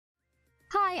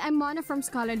Hi, I'm Mona from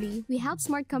Scholarly. We help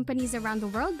smart companies around the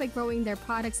world by growing their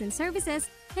products and services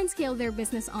and scale their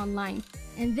business online.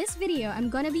 In this video, I'm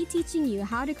gonna be teaching you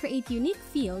how to create unique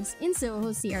fields in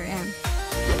Zoho CRM.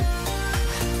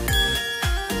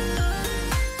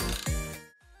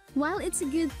 While it's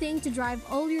a good thing to drive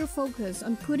all your focus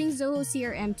on putting Zoho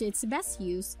CRM to its best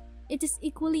use, it is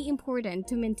equally important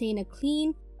to maintain a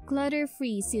clean,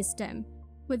 clutter-free system.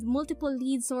 With multiple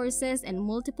lead sources and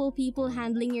multiple people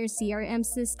handling your CRM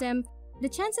system, the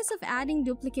chances of adding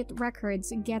duplicate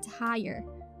records get higher.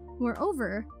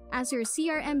 Moreover, as your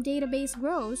CRM database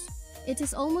grows, it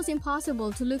is almost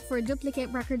impossible to look for duplicate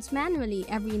records manually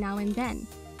every now and then.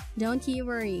 Don't you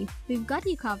worry, we've got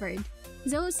you covered.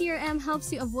 Zoho CRM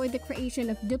helps you avoid the creation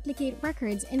of duplicate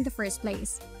records in the first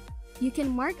place. You can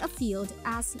mark a field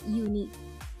as unique.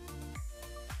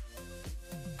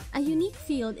 A unique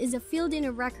field is a field in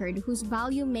a record whose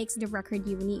value makes the record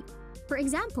unique. For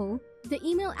example, the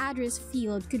email address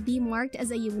field could be marked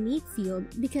as a unique field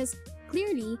because,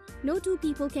 clearly, no two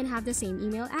people can have the same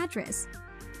email address.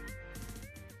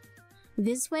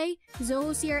 This way,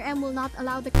 Zoho CRM will not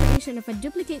allow the creation of a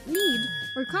duplicate lead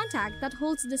or contact that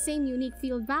holds the same unique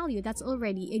field value that's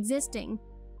already existing.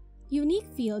 Unique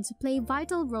fields play a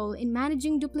vital role in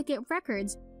managing duplicate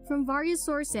records from various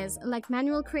sources like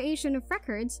manual creation of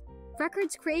records,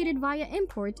 records created via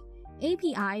import,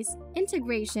 APIs,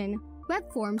 integration,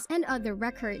 web forms, and other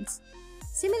records.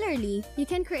 Similarly, you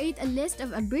can create a list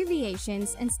of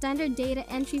abbreviations and standard data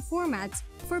entry formats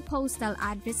for postal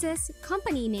addresses,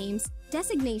 company names,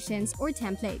 designations, or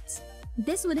templates.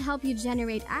 This would help you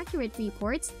generate accurate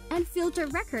reports and filter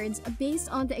records based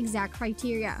on the exact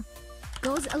criteria.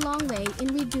 Goes a long way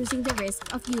in reducing the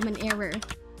risk of human error.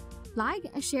 Like,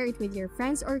 share it with your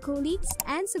friends or colleagues,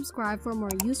 and subscribe for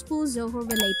more useful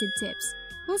Zoho-related tips.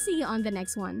 We'll see you on the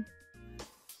next one.